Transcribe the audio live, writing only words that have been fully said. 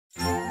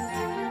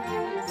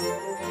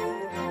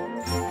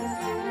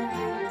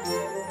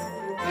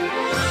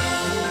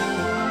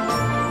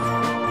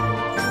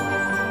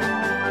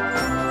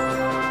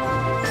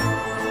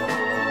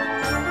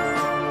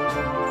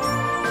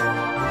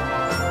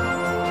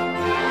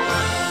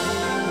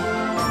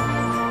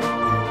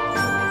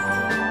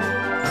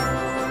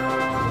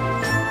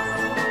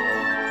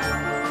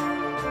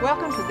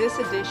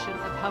this edition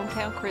of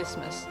Hometown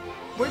Christmas.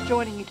 We're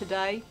joining you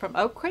today from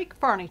Oak Creek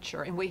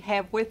Furniture, and we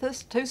have with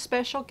us two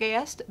special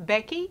guests,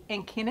 Becky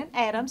and Kenan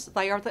Adams.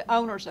 They are the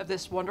owners of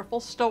this wonderful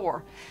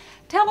store.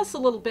 Tell us a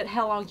little bit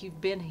how long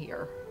you've been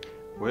here.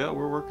 Well,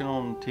 we're working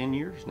on 10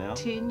 years now.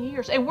 10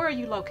 years. And where are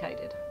you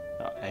located?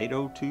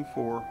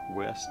 8024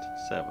 West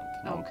 7th,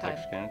 in Okay.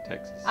 Texarkana,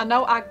 Texas. I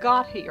know I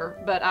got here,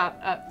 but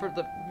for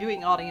the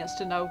viewing audience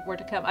to know where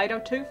to come,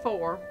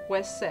 8024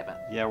 West 7th.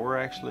 Yeah, we're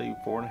actually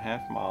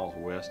 4.5 miles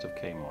west of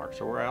Kmart,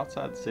 so we're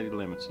outside the city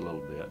limits a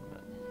little bit,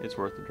 but it's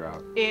worth the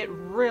drive. It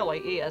really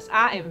is.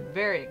 I am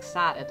very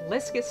excited.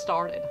 Let's get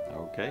started.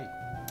 Okay.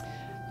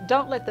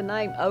 Don't let the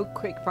name Oak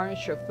Creek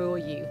Furniture fool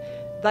you.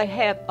 They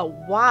have a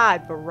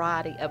wide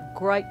variety of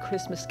great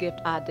Christmas gift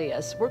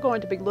ideas. We're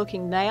going to be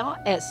looking now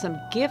at some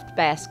gift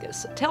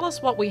baskets. Tell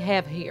us what we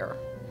have here.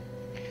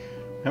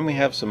 And we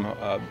have some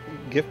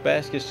gift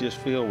baskets just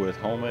filled with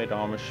homemade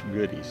Amish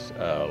goodies.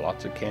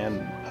 Lots of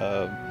canned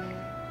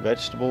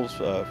vegetables,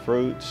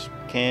 fruits,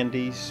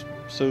 candies,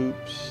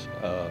 soups,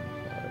 a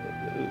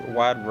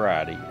wide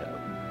variety.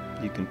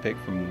 You can pick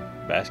from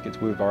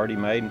baskets we've already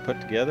made and put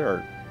together,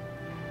 or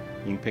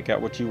you can pick out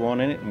what you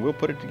want in it and we'll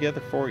put it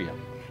together for you.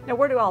 Now,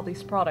 where do all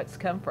these products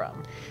come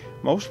from?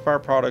 Most of our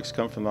products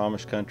come from the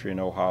Amish country in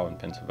Ohio and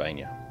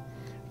Pennsylvania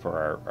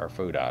for our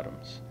food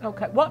items.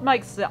 Okay, what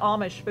makes the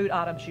Amish food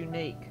items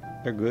unique?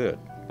 They're good.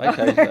 They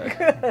taste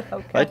Good.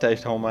 Okay. They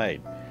taste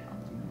homemade.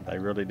 They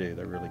really do.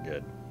 They're really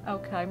good.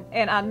 Okay,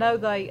 and I know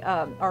they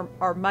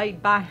are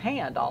made by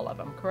hand, all of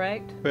them,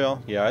 correct?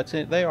 Well, yeah,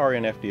 they are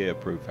in FDA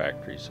approved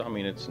factories. So I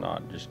mean, it's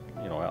not just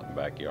out in the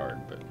backyard,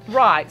 but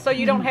Right, so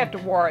you don't have to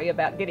worry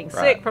about getting sick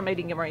Right. from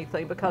eating them or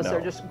anything, because No.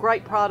 they're just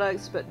great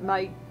products, but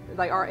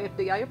they are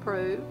FDA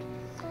approved.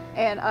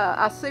 And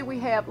I see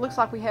looks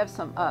like we have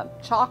some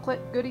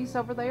chocolate goodies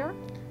over there.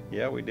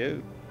 yeah, we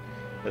do.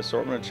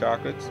 Assortment of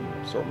chocolates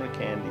and assortment of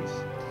candies.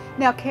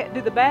 Now,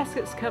 do the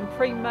baskets come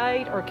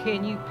pre-made, or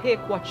can you pick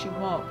what you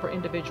want for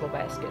individual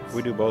baskets?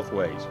 We do both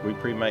ways. We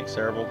pre-make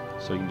several,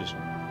 so you can just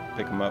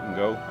pick them up and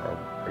go,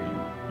 or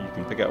you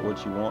can pick out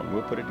what you want and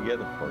we'll put it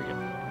together for you.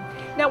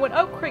 Now, when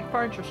Oak Creek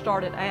Furniture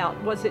started out,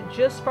 was it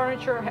just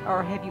furniture,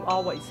 or have you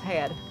always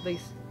had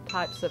these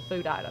types of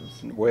food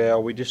items?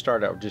 Well, we just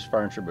started out with just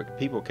furniture, but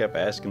people kept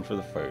asking for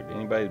the food.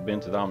 Anybody who'd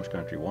been to the Amish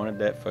country wanted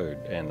that food,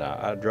 and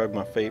I drug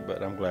my feet,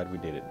 but I'm glad we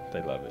did it.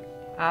 They love it.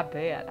 I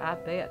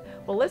bet.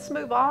 Well, let's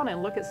move on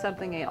and look at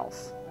something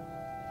else.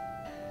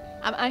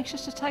 I'm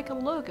anxious to take a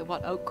look at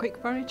what Oak Creek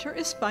Furniture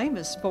is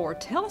famous for.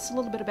 Tell us a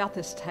little bit about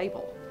this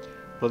table.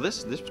 Well,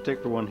 this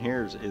particular one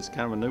here is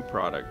kind of a new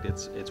product.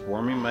 It's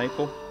wormy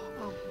maple,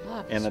 Oh,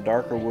 love and the this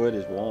darker wood. wood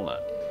is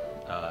walnut.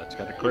 It's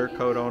got a clear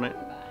coat on it.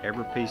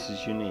 Every piece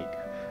is unique.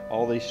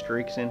 All these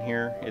streaks in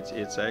here,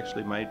 it's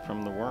actually made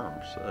from the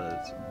worms,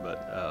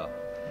 but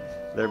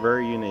they're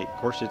very unique. Of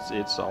course,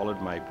 it's solid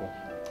maple,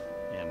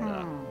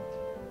 and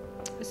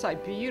It's a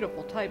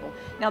beautiful table.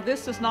 Now,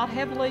 this does not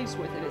have leaves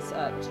with it.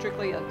 It's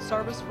strictly a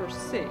service for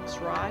 6,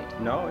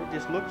 right? no, it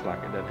just looks like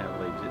it doesn't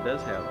have leaves. It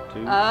does have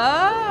 2.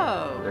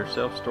 Oh. They're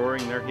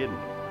self-storing. They're hidden.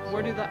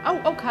 Where do they? Oh,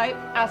 okay.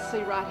 I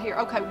see right here.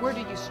 Okay, where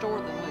do you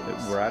store the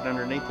leaves? Right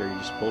underneath there, you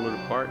just pull it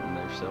apart and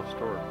they're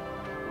self-stored.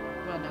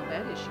 Well, now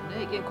that is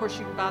unique. And of course,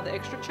 you can buy the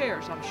extra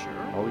chairs, I'm sure.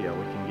 Oh yeah,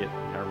 we can get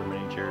however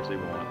many chairs they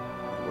want,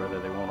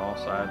 whether they want all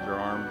sides or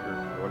arms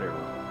or whatever.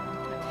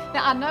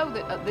 Now, I know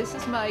that this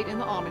is made in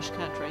the Amish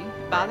country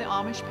by the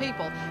Amish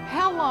people.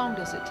 How long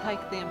does it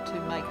take them to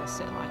make a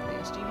set like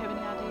this? Do you have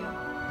any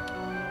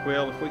idea?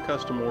 Well, if we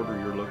custom order,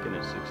 you're looking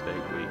at 6 to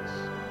 8 weeks.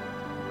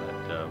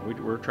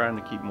 But we're trying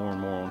to keep more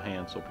and more on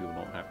hand so people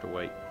don't have to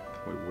wait.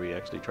 We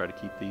actually try to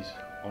keep these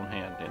on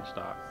hand in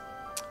stock.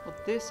 Well,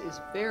 this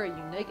is very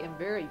unique and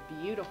very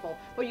beautiful.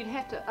 Well, you'd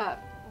have to,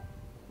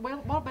 well,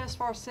 what about as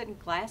far as setting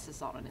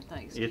glasses on it and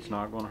things? It's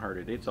not going to hurt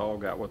it. It's all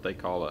got what they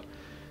call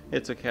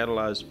it's a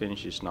catalyzed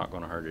finish. It's not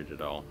going to hurt it at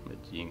all.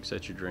 You can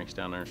set your drinks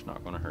down there. It's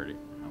not going to hurt it.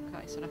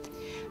 Okay, so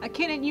now,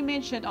 Kenan, you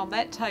mentioned on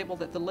that table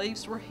that the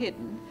leaves were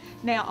hidden.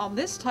 Now, on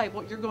this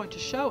table, you're going to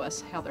show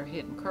us how they're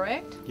hidden,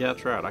 correct? Yeah,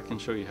 that's right. I can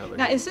show you how they're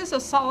Now, hidden. is this a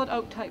solid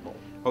oak table?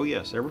 Oh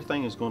yes,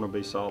 everything is going to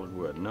be solid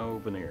wood, no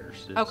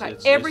veneers. Okay,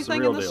 it's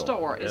everything the in real the deal.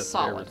 store is That's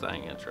solid.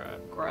 Everything, that's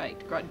right.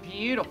 Great,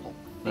 beautiful.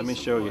 Let me piece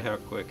of show you wood. how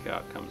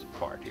it comes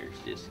apart here.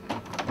 It's just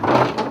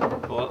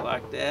pull it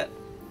like that,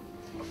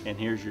 and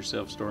here's your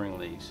self-storing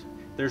leaves.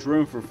 There's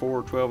room for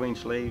 4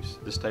 12-inch leaves.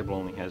 This table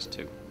only has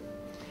 2.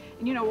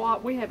 And you know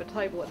what? We have a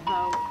table at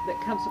home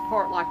that comes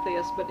apart like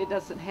this, but it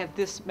doesn't have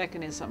this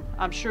mechanism.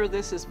 I'm sure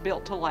this is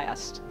built to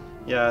last.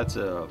 Yeah, it's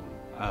a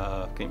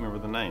can't remember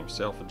the name.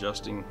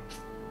 Self-adjusting,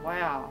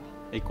 Wow.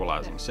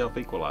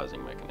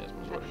 self-equalizing mechanism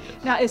is what it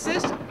is. Now, is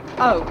this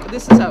oak?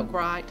 This is oak,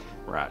 right?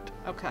 Right.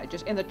 Okay,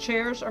 and the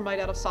chairs are made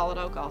out of solid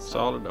oak also?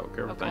 Solid oak.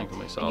 Okay. Everything's gonna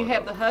be And solid. you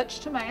have oak. the hutch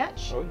to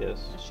match? Oh yes.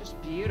 It's just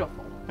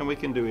beautiful. And we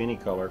can do any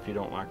color. If you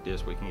don't like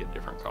this, we can get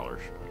different colors.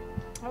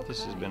 Okay.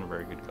 This has been a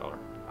very good color.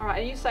 All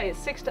right, and you say it's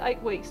 6 to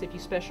 8 weeks if you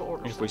special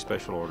order. If we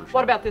special order.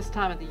 What about this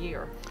time of the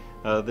year?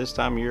 This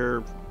time of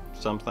year,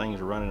 some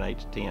things are running 8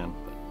 to 10,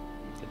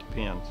 but it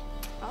depends.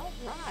 All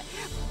right.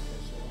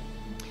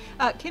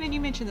 Kenan, you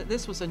mentioned that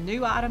this was a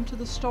new item to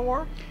the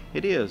store.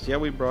 It is. Yeah,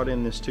 we brought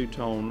in this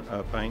two-tone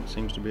paint.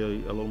 Seems to be a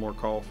little more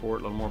call for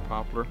it, a little more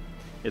popular.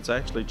 It's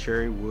actually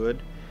cherry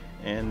wood,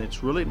 and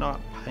it's really not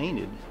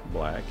painted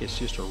black. It's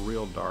just a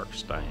real dark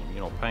stain. You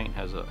know, paint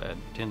has a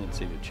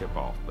tendency to chip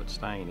off, but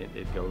stain,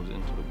 it goes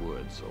into the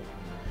wood. So,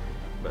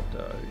 but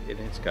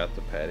it's got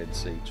the padded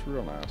seats,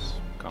 real nice,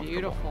 comfortable.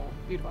 Beautiful,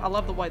 beautiful. I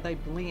love the way they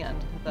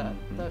blend.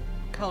 The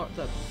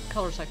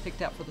colors I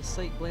picked out for the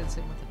seat blends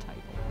in with the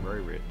table.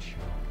 Very rich.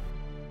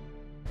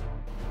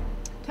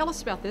 Tell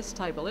us about this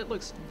table. It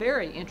looks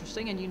very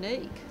interesting and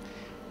unique.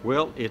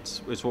 Well,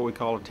 it's what we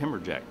call a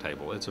timberjack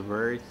table. It's a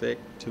very thick,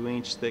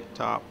 2-inch thick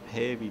top,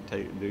 heavy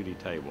duty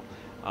table.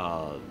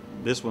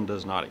 This one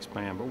does not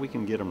expand, but we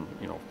can get them.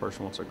 You know, if a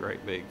person wants a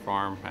great big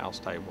farmhouse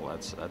table,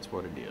 that's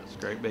what it is.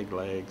 Great big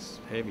legs,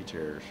 heavy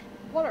chairs.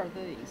 What are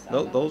these?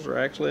 Those are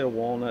actually a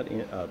walnut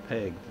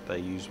peg that they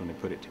use when they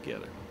put it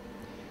together.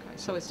 Okay,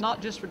 so it's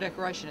not just for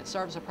decoration; it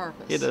serves a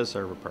purpose. It does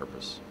serve a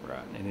purpose, right?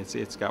 And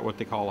it's got what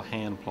they call a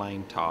hand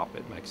plane top.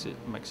 It makes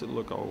it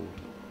look old.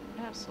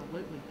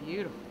 Absolutely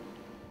beautiful.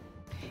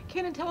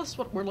 Kenan, tell us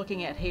what we're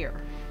looking at here.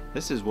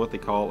 This is what they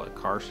call a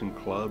Carson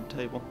Club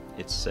table.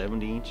 It's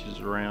 70 inches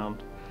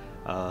around.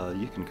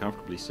 You can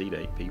comfortably seat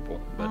 8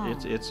 people,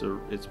 but it's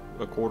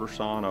a quarter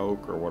sawn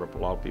oak, or what a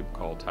lot of people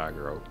call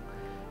tiger oak,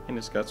 and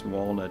it's got some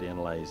walnut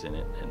inlays in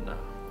it, and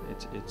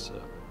it's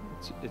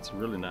a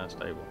really nice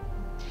table.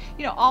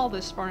 You know, all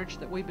this furniture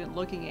that we've been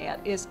looking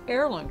at is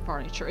heirloom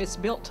furniture. It's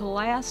built to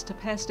last, to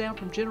pass down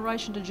from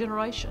generation to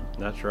generation.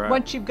 That's right.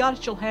 Once you've got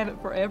it, you'll have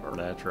it forever.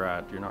 That's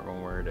right. You're not going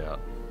to wear it out.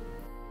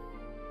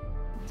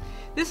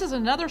 This is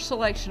another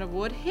selection of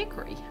wood,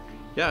 hickory.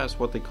 Yeah, it's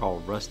what they call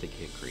rustic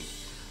hickory.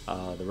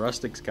 The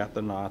rustic's got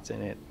the knots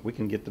in it. We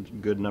can get the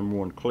good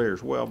 #1 clear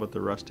as well, but the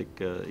rustic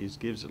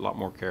gives it a lot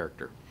more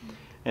character.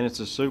 And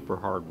it's a super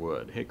hard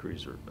wood.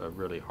 Hickories are a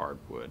really hard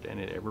wood, and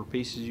every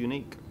piece is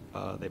unique.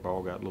 They've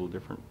all got a little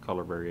different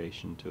color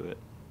variation to it.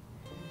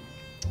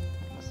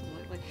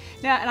 Absolutely.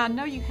 Now, and I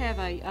know you have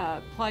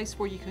a place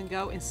where you can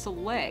go and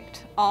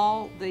select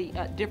all the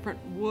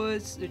different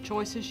woods, the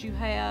choices you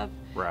have,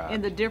 right,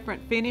 and the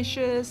different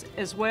finishes,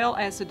 as well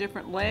as the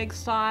different leg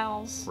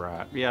styles.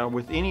 Right. Yeah.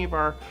 With any of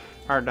our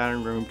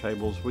dining room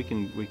tables, we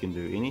can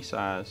do any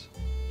size,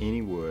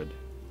 any wood,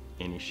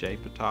 any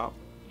shape of top,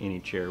 any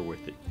chair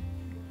with it.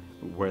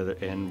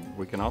 And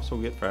we can also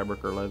get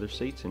fabric or leather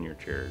seats in your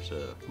chairs.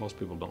 Most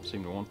people don't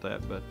seem to want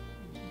that, but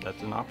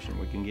that's an option.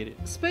 We can get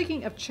it.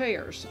 Speaking of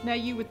chairs, now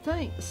you would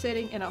think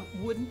sitting in a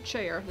wooden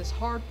chair, this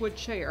hardwood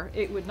chair,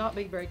 it would not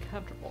be very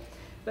comfortable.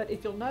 But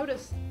if you'll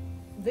notice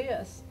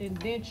this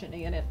indention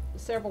in it,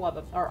 several of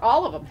them, or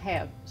all of them,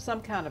 have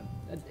some kind of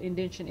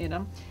indention in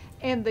them,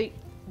 and the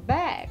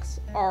backs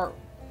are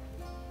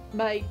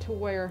made to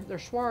where they're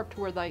swarved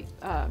to where they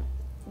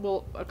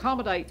will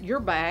accommodate your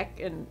back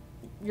and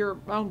your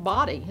own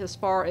body. As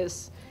far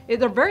as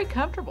they're very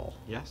comfortable.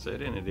 Yeah,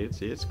 sit in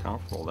it. It's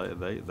comfortable.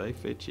 They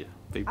fit you.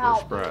 People are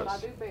surprised. I'll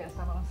do best.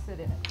 I'm gonna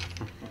sit in it.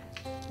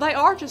 They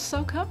are just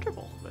so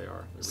comfortable. They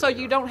are. So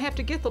you don't have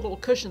to get the little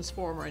cushions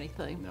for them or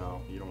anything.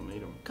 No, you don't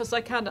need them. Because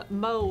they kind of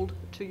mold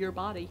to your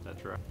body.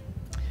 That's right.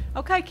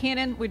 Okay,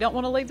 Kenan, we don't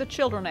want to leave the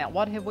children out.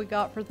 What have we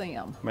got for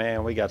them?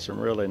 Man, we got some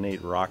really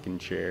neat rocking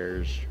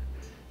chairs,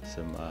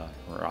 some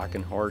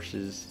rocking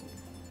horses,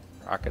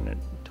 rocking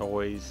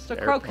toys. The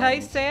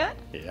croquet set?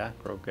 Yeah,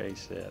 croquet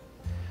set.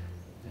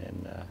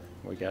 And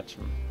we got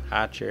some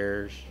high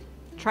chairs.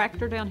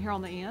 Tractor down here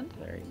on the end.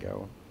 There you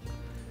go.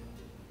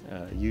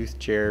 Youth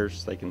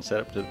chairs. They can set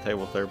up to the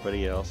table with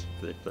everybody else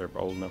if they're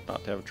old enough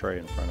not to have a tray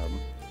in front of them.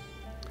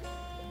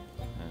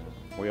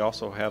 We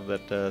also have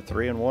that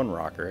 3-in-1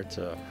 rocker. It's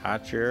a high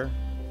chair,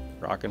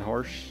 rocking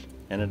horse,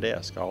 and a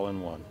desk all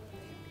in one.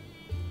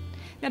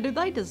 Now, do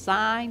they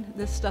design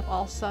this stuff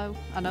also?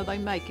 I know they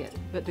make it,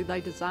 but do they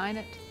design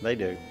it? They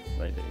do.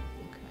 They do.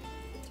 Okay.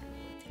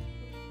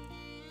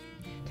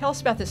 Tell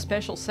us about this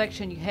special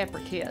section you have for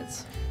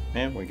kids.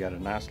 And we got a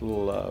nice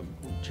little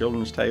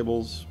children's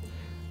tables,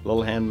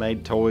 little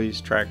handmade toys,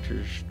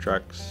 tractors,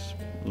 trucks,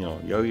 you know,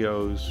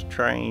 yo-yos,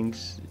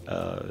 trains,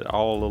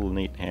 all little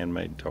neat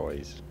handmade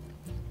toys.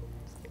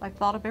 They've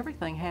thought of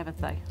everything, haven't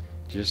they?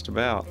 Just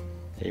about.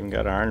 Even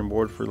got an ironing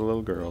board for the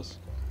little girls.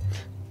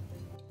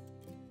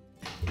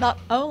 Not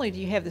only do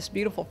you have this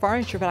beautiful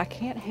furniture, but I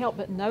can't help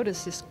but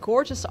notice this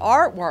gorgeous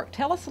artwork.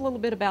 Tell us a little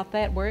bit about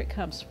that, where it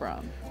comes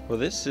from. Well,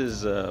 this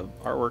is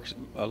artwork.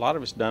 A lot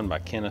of it's done by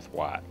Kenneth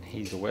White.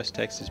 He's a West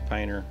Texas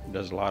painter,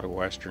 does a lot of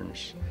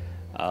westerns.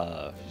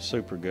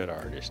 Super good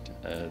artist.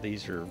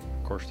 These are,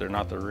 of course, they're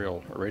not the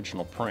real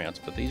original prints,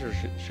 but these are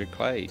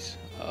chiclets.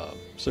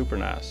 Super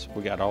nice.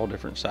 We got all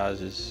different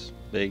sizes,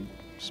 big,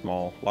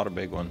 small, a lot of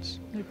big ones.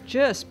 They're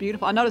just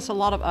beautiful. I notice a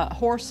lot of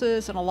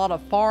horses and a lot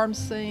of farm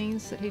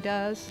scenes that he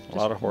does. A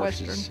lot of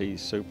horses. Western.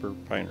 He's super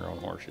painter on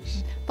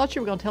horses. Thought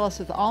you were going to tell us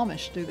that the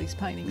Amish do these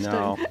paintings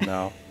too.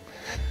 No.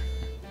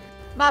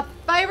 My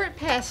favorite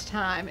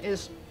pastime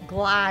is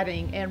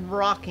gliding and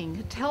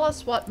rocking. Tell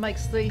us what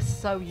makes these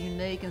so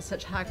unique and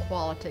such high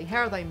quality.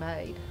 How are they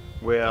made?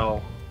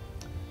 Well,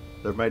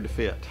 They're made to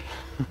fit.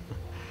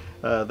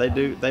 They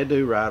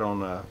do ride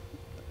on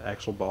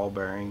actual ball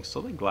bearings,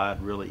 so they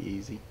glide really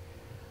easy.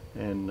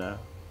 And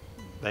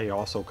they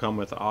also come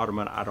with the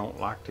ottoman. I don't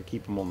like to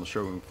keep them on the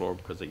showroom floor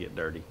because they get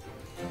dirty.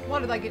 Why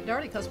do they get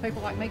dirty? Because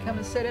people like me come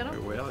and sit in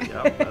them? Well,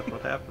 yeah, that's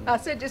what happens. I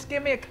said, just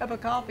give me a cup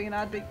of coffee and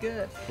I'd be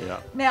good.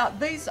 Yeah. Now,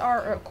 these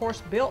are, of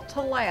course, built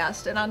to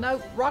last. And I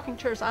know rocking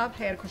chairs I've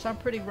had, of course, I'm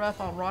pretty rough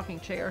on rocking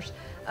chairs.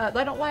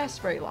 They don't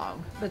last very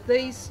long, but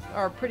these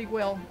are pretty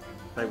well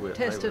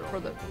tested for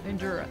the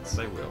endurance.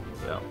 They will,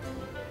 yeah.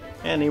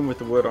 And even with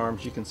the wood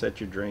arms, you can set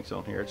your drinks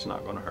on here. It's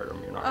not going to hurt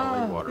them. You're not going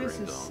to leave water this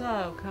rings is on.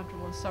 so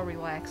comfortable and so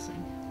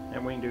relaxing.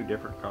 And we can do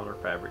different color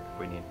fabric if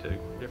we need to.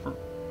 Different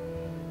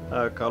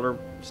color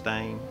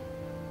stain.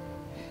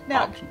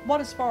 Now, option.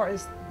 what as far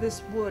as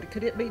this wood,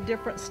 could it be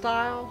different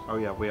style? Oh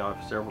yeah, we have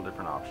several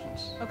different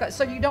options. Okay,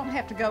 so you don't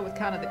have to go with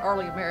kind of the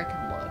early American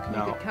look.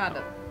 No. You could kind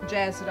of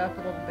jazz it up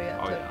a little bit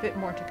to yeah. fit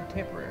more into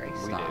contemporary We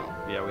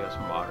style. do. Yeah, we have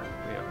some modern.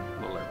 We have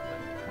a little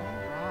everything.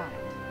 All right.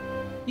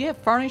 You have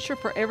furniture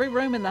for every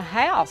room in the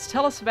house.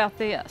 Tell us about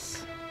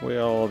this.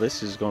 Well,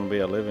 this is going to be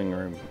a living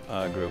room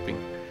grouping.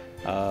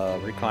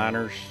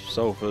 Recliners,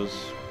 sofas,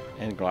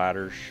 and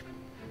gliders.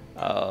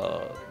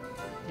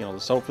 You know,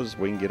 the sofas,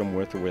 we can get them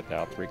with or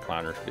without the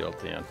recliners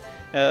built in.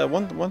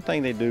 One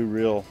thing they do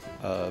real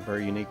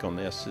very unique on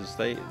this is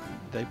they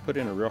put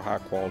in a real high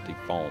quality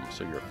foam,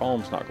 so your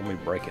foam's not going to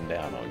be breaking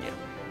down on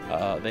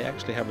you. They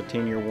actually have a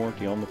 10-year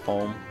warranty on the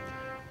foam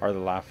or the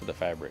life of the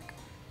fabric.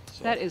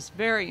 So, That is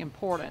very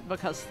important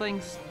because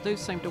things do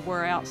seem to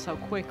wear out so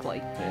quickly.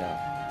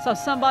 yeah. So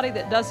somebody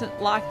that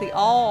doesn't like the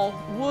all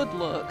wood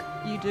look,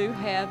 you do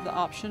have the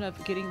option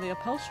of getting the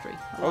upholstery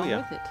along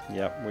with it.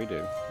 Yeah, we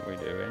do.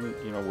 And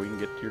you know, we can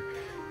get your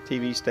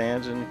TV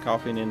stands and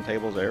coffee and end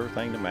tables,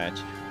 everything to match.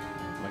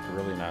 Make a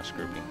really nice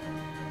grouping.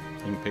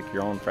 You can pick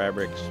your own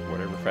fabrics,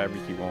 whatever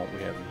fabric you want.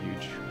 We have a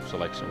huge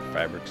selection of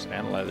fabrics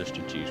and leathers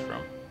to choose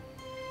from.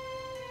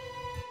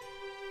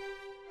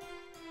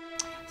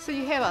 So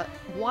you have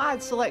a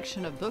wide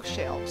selection of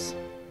bookshelves.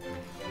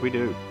 We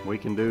do. We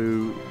can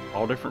do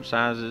all different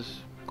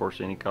sizes. Of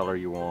course, any color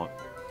you want.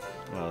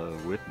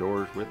 With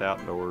doors,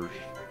 without doors.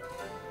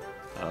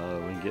 We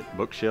can get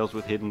bookshelves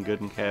with hidden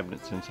goods and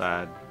cabinets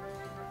inside.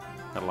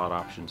 Got a lot of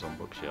options on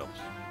bookshelves.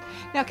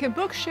 Now, can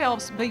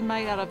bookshelves be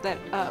made out of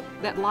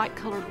that light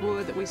colored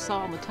wood that we saw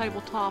on the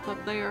tabletop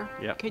up there?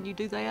 Yep. Can you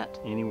do that?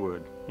 Any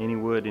wood,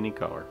 any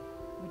color.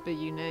 Would be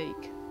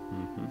unique.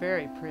 Mm-hmm.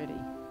 Very pretty.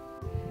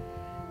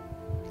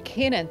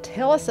 Kenan,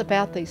 tell us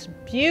about these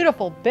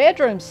beautiful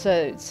bedroom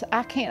suits.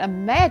 I can't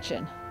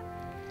imagine.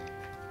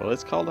 Well,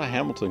 it's called a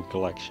Hamilton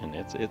collection.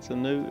 It's a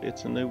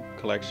new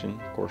collection.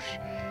 Of course,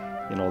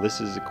 you know,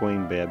 this is a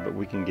queen bed, but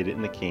we can get it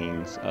in the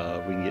kings.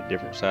 We can get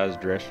different size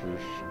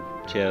dressers,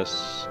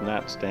 chests,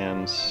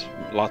 nightstands,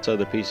 lots of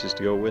other pieces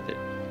to go with it.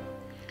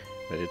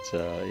 But it's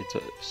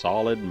a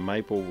solid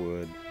maple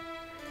wood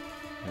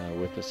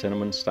with a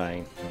cinnamon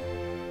stain.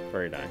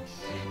 Very nice.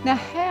 Now,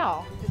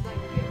 how did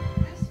they get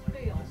this?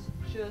 Feels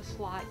just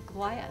like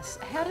glass.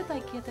 How did they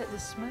get that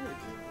this smooth?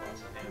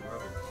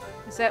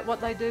 Is that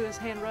what they do? Is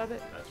hand rub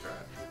it? That's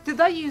right. Do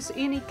they use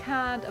any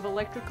kind of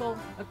electrical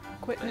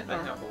equipment? They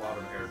have a lot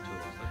of air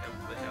tools.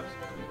 They have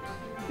some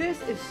tools.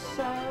 This is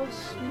so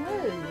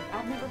smooth.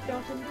 I've never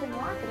felt anything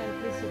like it in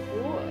a piece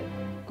of wood.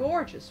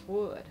 Gorgeous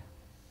wood.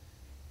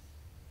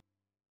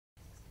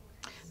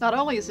 Not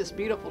only is this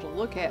beautiful to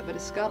look at, but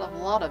it's got a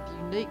lot of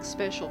unique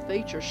special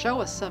features.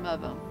 Show us some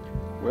of them.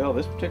 Well,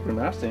 this particular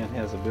nightstand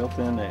has a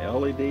built-in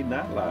LED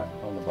night light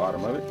on the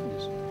bottom of it.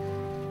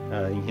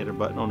 You can hit a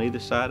button on either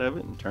side of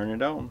it and turn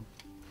it on.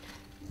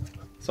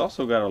 It's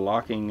also got a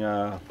locking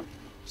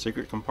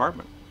secret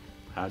compartment.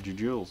 Hide your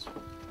jewels.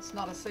 It's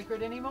not a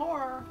secret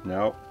anymore.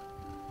 Nope.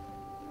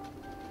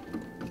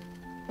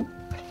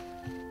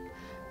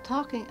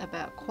 Talking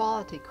about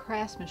quality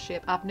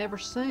craftsmanship, I've never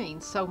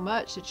seen so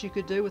much that you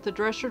could do with a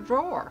dresser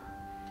drawer.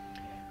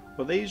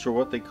 Well, these are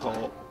what they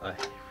call a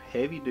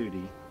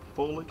heavy-duty,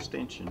 full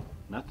extension,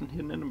 nothing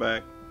hidden in the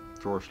back,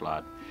 drawer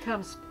slide.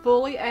 Comes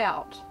fully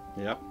out.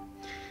 Yep.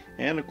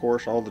 And of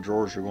course, all the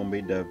drawers are going to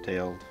be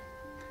dovetailed.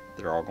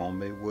 They're all going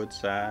to be wood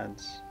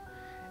sides.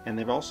 And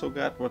they've also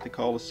got what they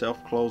call a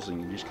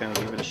self-closing. You just kind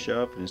of give it a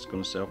shove and it's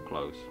going to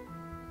self-close.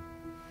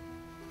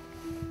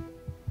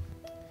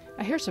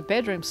 Now here's a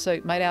bedroom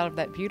suite made out of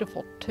that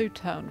beautiful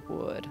two-toned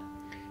wood.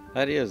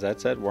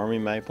 That's that wormy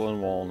maple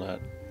and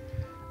walnut.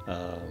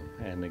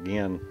 And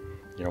again,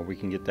 you know, we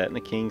can get that in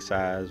the king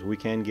size. We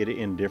can get it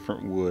in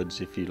different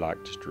woods if you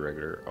like just a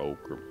regular oak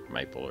or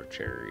maple or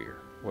cherry or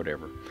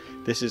whatever.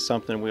 This is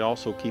something we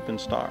also keep in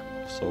stock,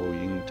 so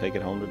you can take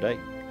it home today.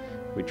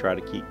 We try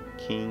to keep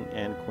king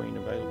and queen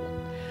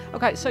available.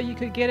 Okay, so you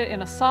could get it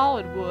in a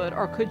solid wood,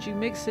 or could you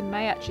mix and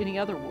match any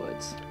other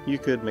woods? You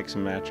could mix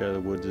and match other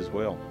woods as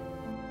well.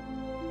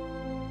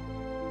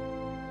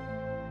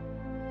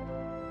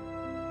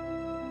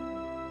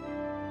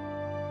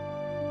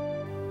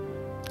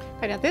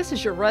 Okay, now this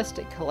is your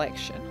rustic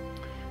collection.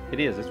 It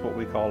is. It's what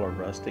we call a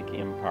rustic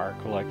empire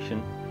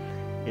collection.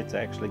 It's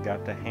actually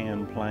got the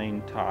hand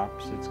plane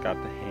tops, it's got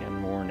the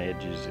hand worn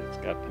edges, it's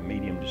got the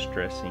medium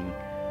distressing.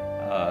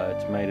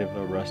 It's made of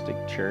a rustic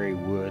cherry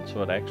wood,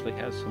 so it actually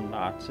has some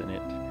knots in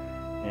it.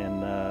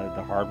 And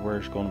the hardware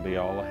is going to be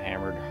all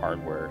hammered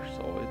hardware,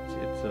 so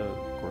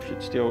of course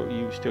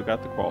you still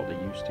got the quality.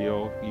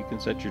 You can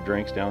set your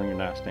drinks down on your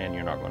nightstand,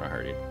 you're not going to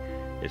hurt it.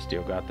 It's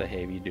still got the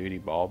heavy duty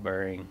ball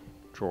bearing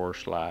drawer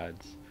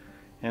slides,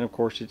 and of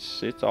course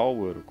it's all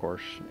wood, of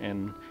course.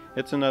 And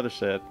it's another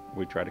set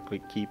we try to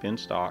keep in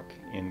stock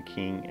in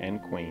king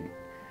and queen.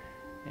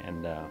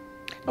 And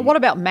what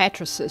about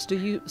mattresses? Do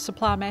you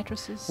supply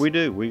mattresses? we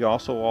do. We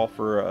also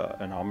offer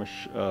an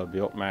Amish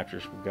built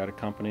mattress. We've got a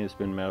company that's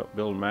been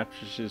building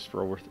mattresses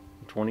for over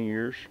 20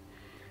 years.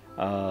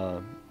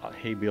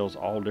 He builds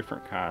all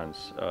different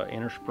kinds,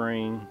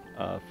 innerspring,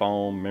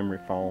 foam, memory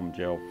foam,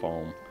 gel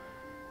foam,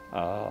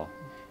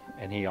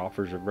 and he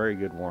offers a very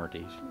good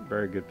warranty.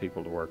 Very good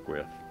people to work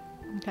with.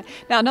 Okay.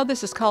 Now, I know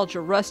this is called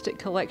your rustic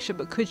collection,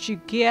 but could you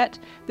get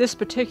this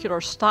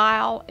particular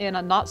style in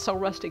a not so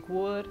rustic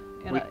wood,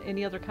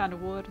 any other kind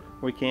of wood?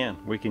 We can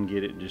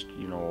get it just,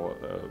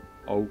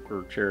 oak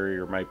or cherry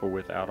or maple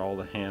without all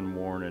the hand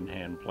worn and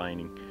hand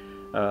planing.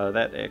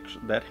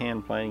 That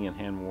hand planing and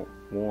hand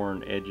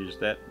worn edges,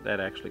 that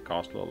actually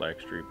costs a little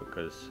extra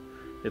because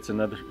it's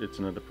another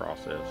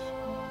process.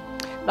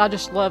 But I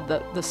just love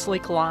the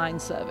sleek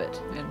lines of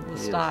it and the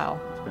style.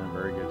 It's been a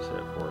very good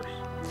set for us.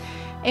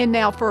 And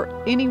now,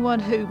 for anyone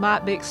who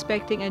might be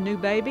expecting a new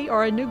baby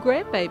or a new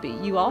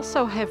grandbaby, you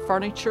also have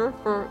furniture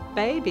for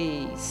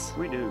babies.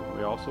 We do.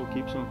 We also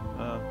keep some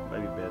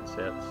baby bed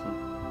sets, and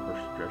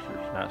horse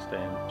dressers,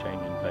 nightstand,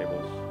 changing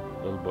tables,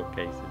 little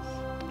bookcases,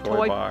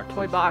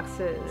 toy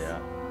boxes.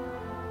 Yeah.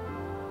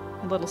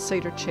 A little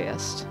cedar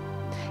chest.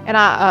 And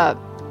I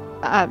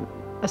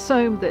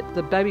assume that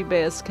the baby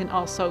beds can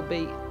also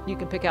be, you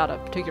can pick out a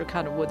particular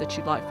kind of wood that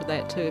you like for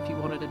that too if you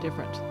wanted a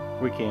different.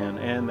 We can,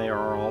 and they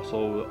are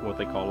also what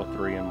they call a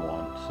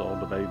 3-in-1. So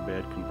the baby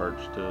bed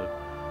converts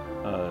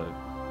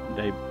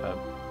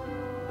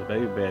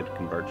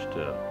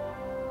to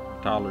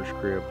toddler's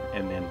crib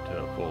and then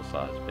to a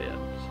full-size bed.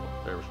 So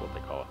there's what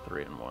they call a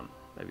 3-in-1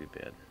 baby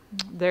bed.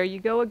 There you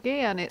go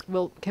again. It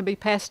can be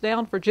passed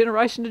down for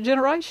generation to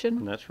generation.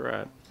 And that's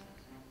right.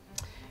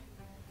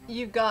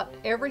 You've got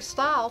every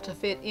style to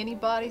fit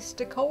anybody's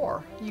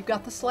decor. You've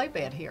got the sleigh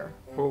bed here.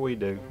 Well, we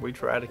do. We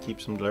try to keep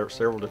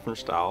several different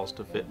styles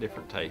to fit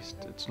different tastes.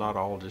 It's not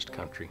all just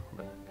country,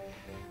 but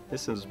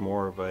this is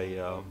more of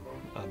a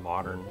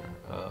modern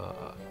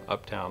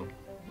uptown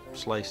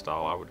sleigh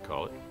style, I would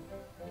call it.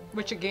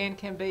 Which again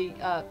can be,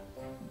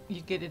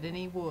 you get it in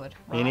any wood,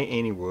 right?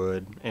 Any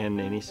wood and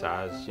any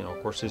size.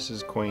 Of course, this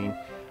is queen.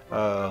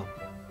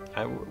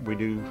 We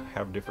do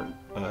have different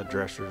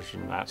dressers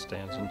and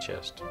nightstands and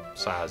chest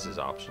sizes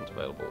options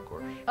available, of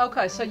course.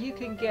 Okay, so you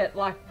can get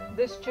like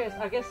this chest.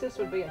 I guess this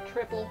would be a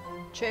triple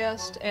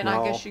chest, and No.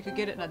 I guess you could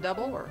get it in a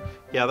double, or?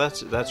 Yeah,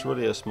 that's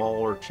really a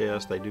smaller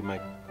chest. They do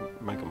make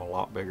them a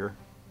lot bigger,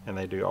 and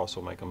they do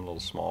also make them a little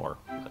smaller.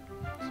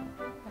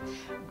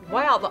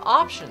 Wow, the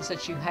options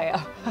that you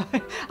have.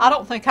 I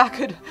don't think I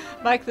could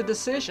make the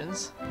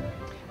decisions.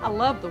 I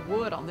love the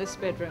wood on this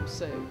bedroom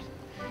suit.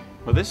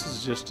 Well, this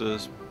is just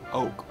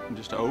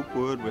oak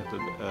wood with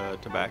a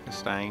tobacco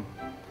stain,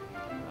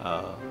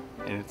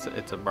 and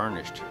it's a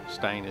burnished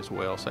stain as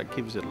well, so it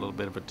gives it a little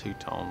bit of a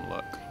two-tone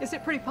look. Is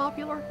it pretty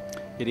popular?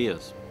 It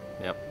is.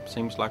 Yep.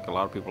 Seems like a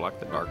lot of people like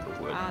the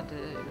darker wood. I do.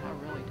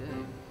 I really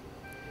do.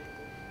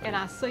 And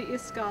I see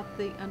it's got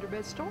the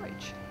underbed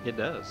storage. It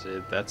does.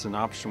 That's an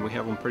option we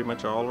have on pretty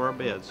much all of our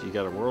beds. You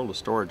got a world of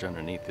storage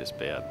underneath this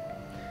bed.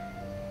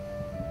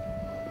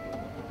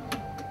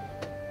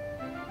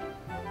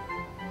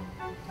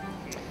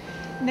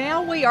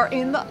 Now we are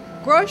in the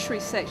grocery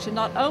section.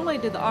 Not only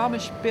do the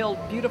Amish build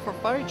beautiful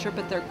furniture,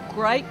 but they're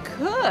great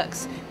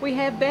cooks. We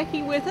have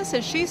Becky with us,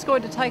 and she's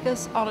going to take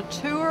us on a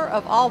tour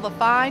of all the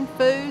fine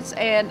foods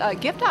and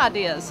gift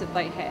ideas that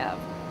they have.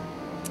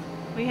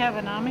 We have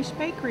an Amish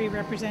bakery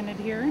represented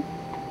here.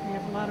 We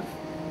have a lot of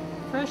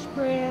fresh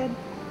bread,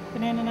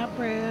 banana nut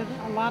bread,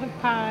 a lot of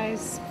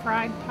pies,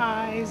 fried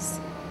pies,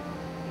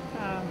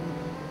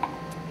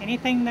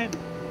 anything that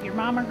your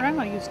mom or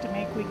grandma used to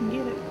make, we can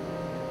get it.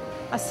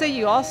 I see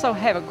you also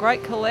have a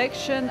great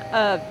collection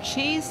of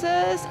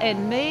cheeses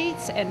and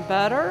meats and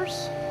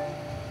butters.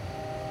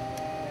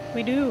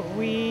 We do.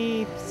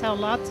 We sell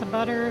lots of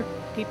butter.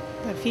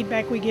 The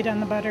feedback we get on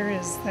the butter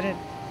is that it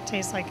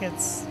tastes like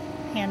it's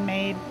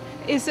handmade.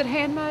 Is it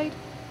handmade?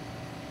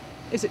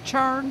 Is it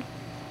churned?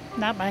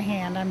 Not by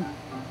hand.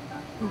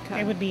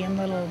 Okay. It would be in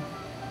little...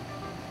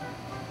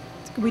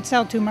 We'd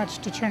sell too much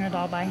to churn it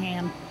all by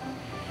hand.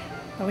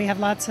 But we have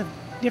lots of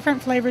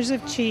different flavors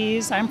of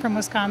cheese. I'm from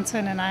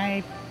Wisconsin, and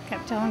I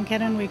kept telling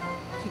Kenan you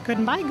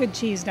couldn't buy good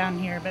cheese down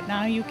here, but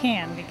now you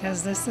can,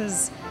 because this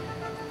is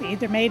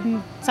either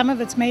some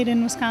of it's made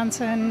in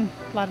Wisconsin,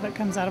 a lot of it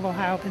comes out of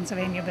Ohio,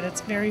 Pennsylvania, but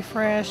it's very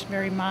fresh,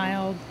 very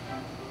mild.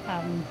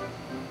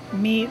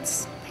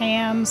 Meats,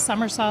 hams,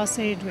 summer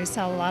sausage. We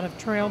sell a lot of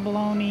trail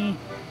bologna,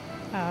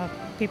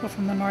 People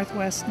from the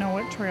Northwest know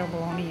what trail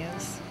bologna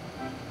is.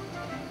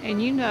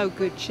 And you know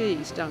good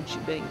cheese, don't you,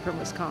 being from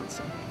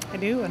Wisconsin? I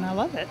do, and I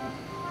love it.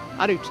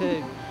 I do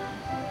too.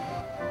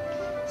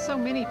 So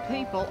many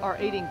people are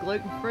eating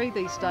gluten-free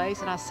these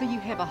days, and I see you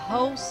have a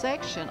whole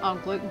section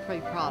on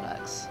gluten-free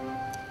products.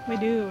 We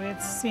do.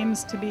 It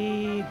seems to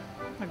be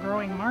a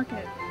growing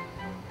market.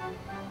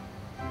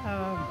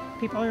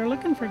 People are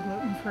looking for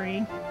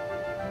gluten-free.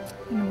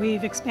 And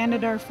we've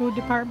expanded our food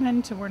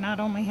department. We're not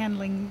only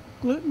handling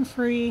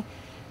gluten-free,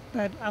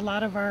 but a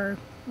lot of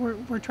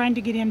we're trying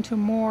to get into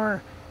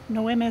more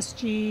no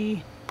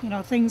MSG,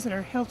 things that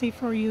are healthy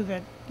for you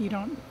that you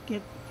don't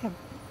have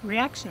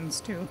reactions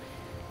to.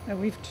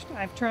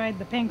 I've tried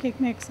the pancake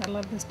mix. I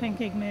love this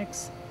pancake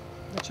mix.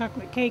 The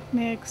chocolate cake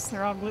mix.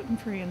 They're all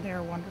gluten-free and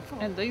they're wonderful.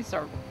 And these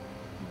are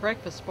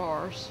breakfast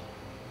bars.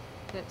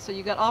 So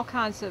you got all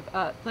kinds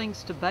of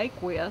things to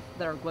bake with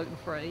that are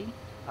gluten-free.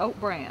 Oat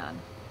bran,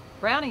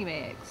 brownie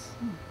mix.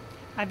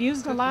 I've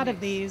used a lot mix.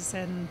 of these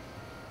and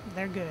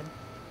they're good.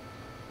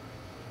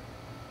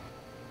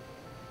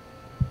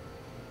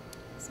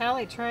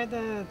 Sally, try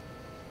the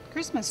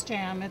Christmas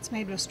jam. It's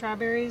made with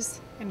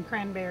strawberries and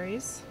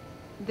cranberries.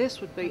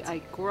 This would be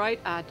a great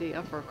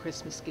idea for a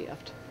Christmas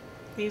gift.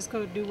 These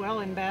do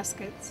well in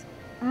baskets.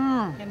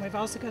 And we've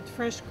also got the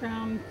fresh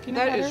ground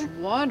peanut That butter. is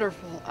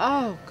wonderful.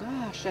 Oh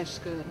gosh, that's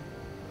good.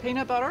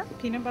 Peanut butter?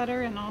 Peanut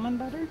butter and almond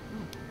butter.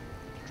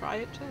 Try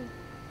it too.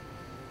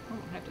 I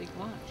won't have to eat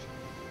lunch.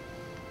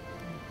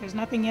 There's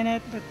nothing in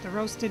it but the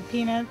roasted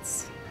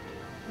peanuts.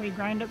 We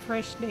grind it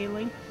fresh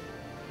daily.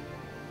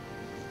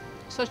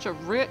 Such a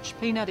rich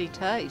peanutty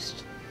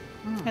taste.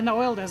 And the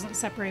oil doesn't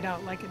separate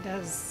out like it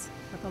does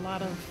with a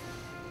lot of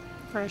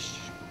fresh.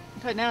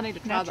 Okay, now I need to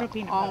try Natural the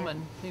peanut butter.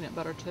 almond peanut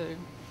butter too.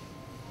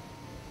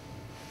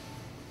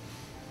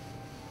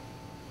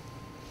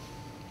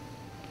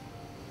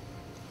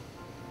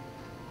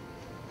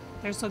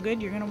 They're so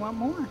good you're going to want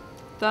more.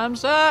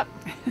 Thumbs up.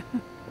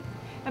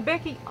 And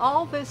Becky,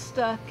 all this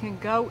stuff can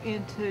go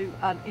into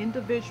an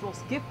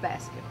individual's gift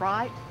basket,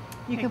 right?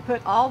 You can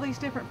put all these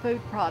different food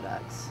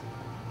products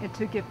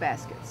into gift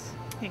baskets.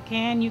 You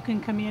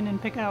can come in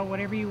and pick out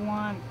whatever you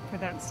want for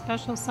that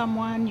special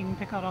someone. You can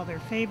pick out all their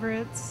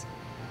favorites.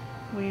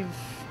 We've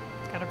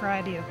got a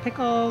variety of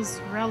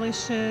pickles,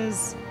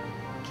 relishes,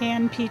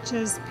 canned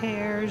peaches,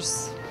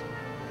 pears.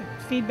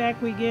 The feedback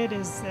we get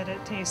is that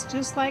it tastes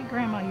just like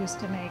Grandma used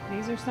to make.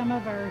 These are some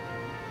of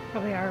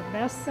probably our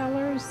best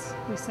sellers.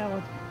 We sell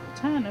a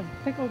ton of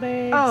pickled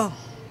eggs. Oh.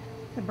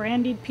 The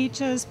brandied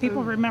peaches.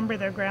 People remember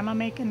their grandma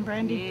making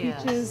brandied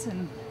Yes. peaches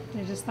and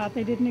they just thought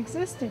they didn't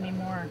exist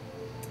anymore.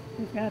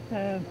 We've got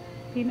the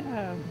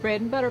Bread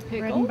and butter pickles.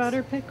 bread and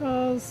butter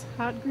pickles,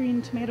 hot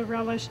green tomato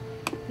relish.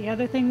 The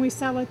other thing we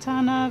sell a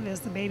ton of is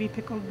the baby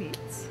pickled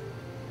beets.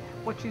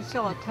 What you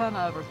sell a ton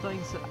of are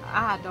things that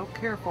I don't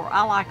care for.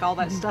 I like all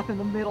that stuff in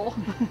the middle.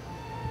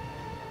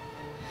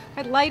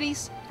 But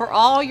ladies, for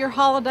all your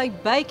holiday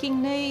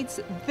baking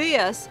needs,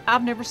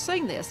 I've never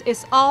seen this.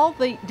 It's all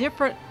the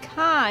different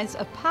kinds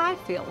of pie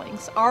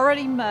fillings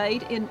already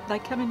made they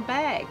come in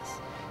bags.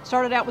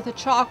 Started out with a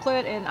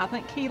chocolate and I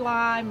think key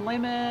lime,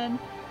 lemon,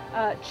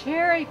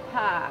 cherry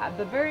pie,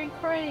 Bavarian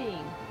cream,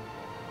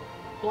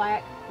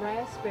 black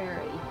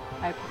raspberry,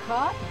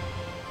 apricot,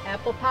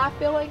 apple pie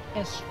filling,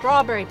 and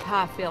strawberry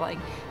pie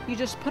filling. You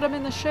just put them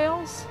in the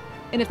shells,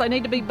 and if they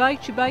need to be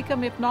baked, you bake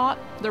them. If not,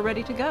 they're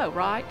ready to go,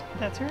 right?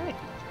 That's right.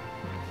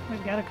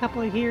 We've got a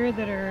couple here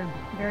that are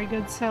very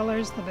good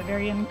sellers, the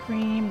Bavarian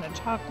cream, the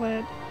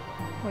chocolate.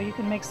 Well, you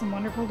can make some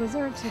wonderful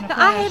desserts in a Now, flash.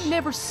 I have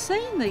never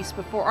seen these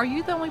before. Are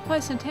you the only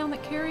place in town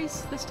that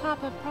carries this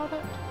type of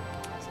product?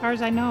 As far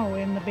as I know,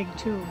 in the big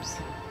tubes.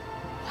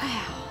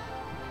 Wow.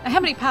 Now, how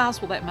many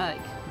pies will that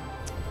make?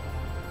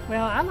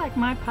 Well, I like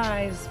my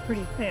pies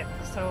pretty thick,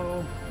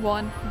 so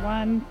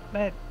One.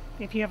 but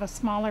if you have a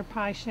smaller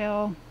pie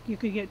shell, you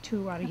could get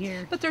 2 out of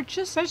here. But they're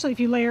just Especially if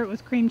you layer it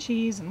with cream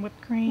cheese and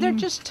whipped cream. they're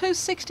just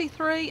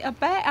 $2.63 a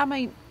bag. I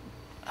mean,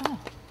 oh.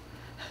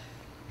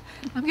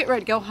 I'm getting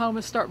ready to go home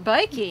and start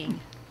baking.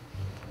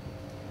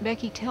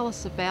 Becky, tell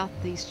us about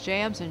these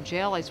jams and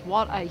jellies.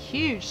 What a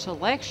huge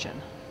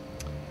selection.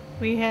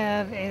 We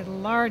have a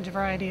large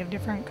variety of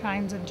different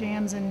kinds of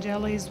jams and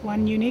jellies.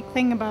 One unique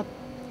thing about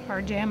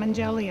our jam and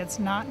jelly, it's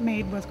not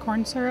made with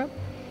corn syrup.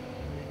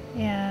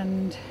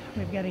 And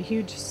we've got a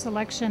huge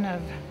selection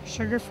of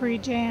sugar-free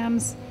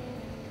jams.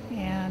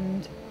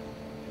 And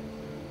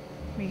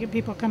we get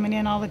people coming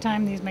in all the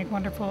time. These make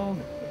wonderful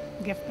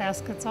gift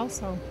baskets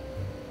also.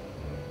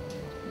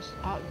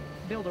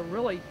 Build a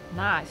really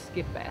nice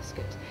gift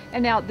basket.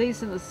 And now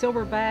these in the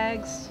silver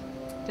bags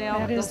down.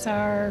 That is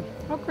our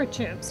okra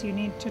chips. You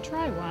need to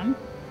try one.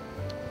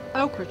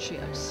 okra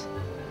chips.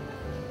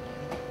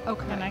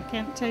 Okay. And I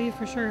can't tell you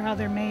for sure how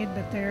they're made,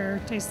 but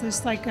they're taste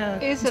just like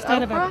a Is it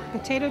instead of a okra?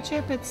 potato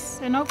chip, it's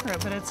an okra,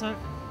 but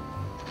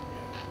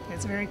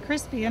it's very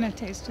crispy and it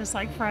tastes just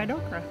like fried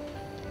okra.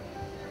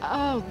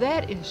 Oh,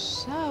 that is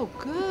so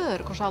good.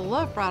 Of course, I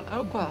love fried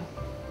okra.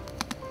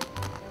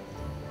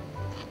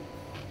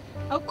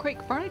 Oak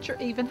Creek Furniture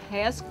even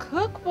has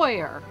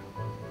cookware.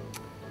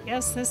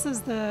 Yes, this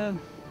is the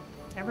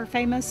ever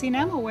famous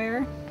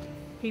enamelware.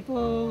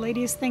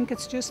 Ladies think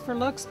it's just for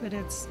looks, but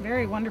it's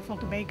very wonderful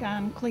to bake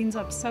on. Cleans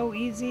up so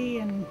easy,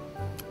 and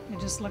it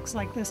just looks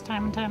like this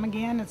time and time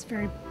again. It's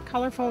very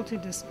colorful to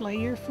display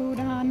your food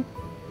on,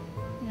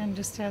 and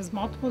just has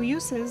multiple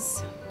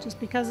uses. Just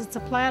because it's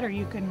a platter,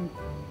 you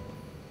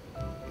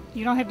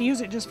don't have to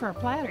use it just for a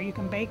platter. You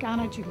can bake on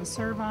it, you can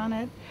serve on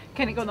it.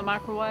 Can it go in the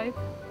microwave?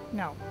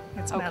 No,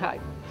 it's metal. Okay.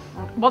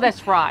 Well,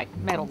 that's right.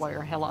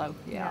 Metalware. Hello.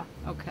 Yeah.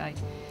 Okay.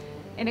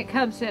 And it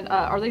comes in,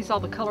 are these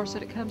all the colors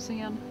that it comes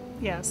in?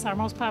 Yes, our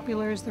most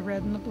popular is the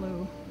red and the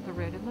blue. The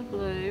red and the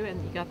blue,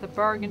 and you got the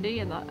burgundy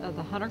and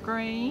the hunter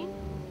green.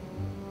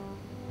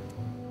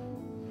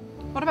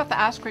 What about the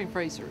ice cream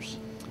freezers?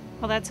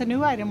 Well, that's a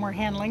new item we're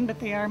handling, but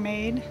they are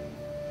made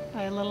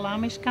by a little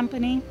Amish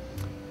company,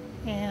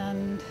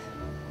 and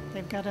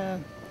they've got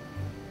they'll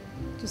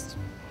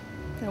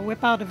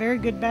whip out a very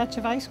good batch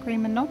of ice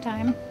cream in no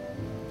time.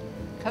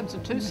 Comes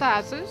in 2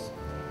 sizes.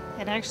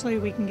 And actually,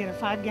 we can get a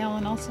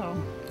 5-gallon also.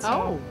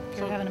 So if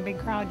you're having a big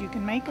crowd, you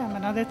can make them.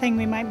 Another thing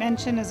we might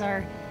mention is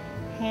our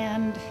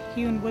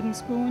hand-hewn wooden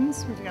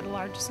spoons. We've got a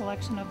large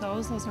selection of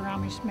those. Those are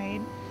Amish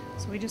made.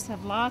 So we just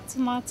have lots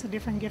and lots of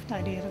different gift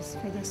ideas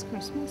for this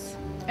Christmas.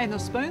 And the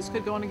spoons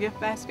could go in a gift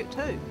basket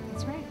too.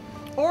 That's right.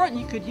 Or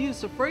you could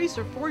use the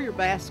freezer for your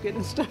basket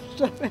and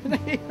stuff in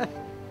it.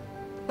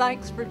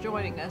 Thanks for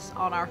joining us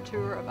on our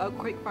tour of Oak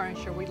Creek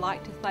Furniture. We'd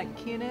like to thank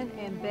Kenan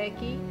and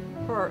Becky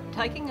for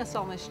taking us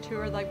on this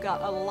tour. They've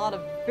got a lot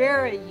of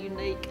very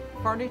unique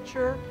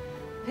furniture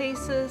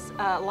pieces,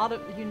 a lot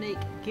of unique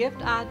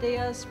gift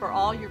ideas for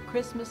all your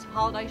Christmas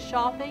holiday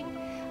shopping.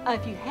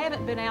 If you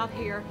haven't been out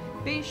here,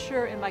 be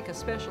sure and make a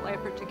special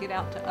effort to get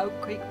out to Oak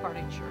Creek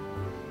Furniture.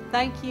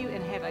 Thank you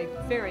and have a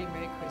very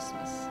Merry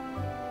Christmas.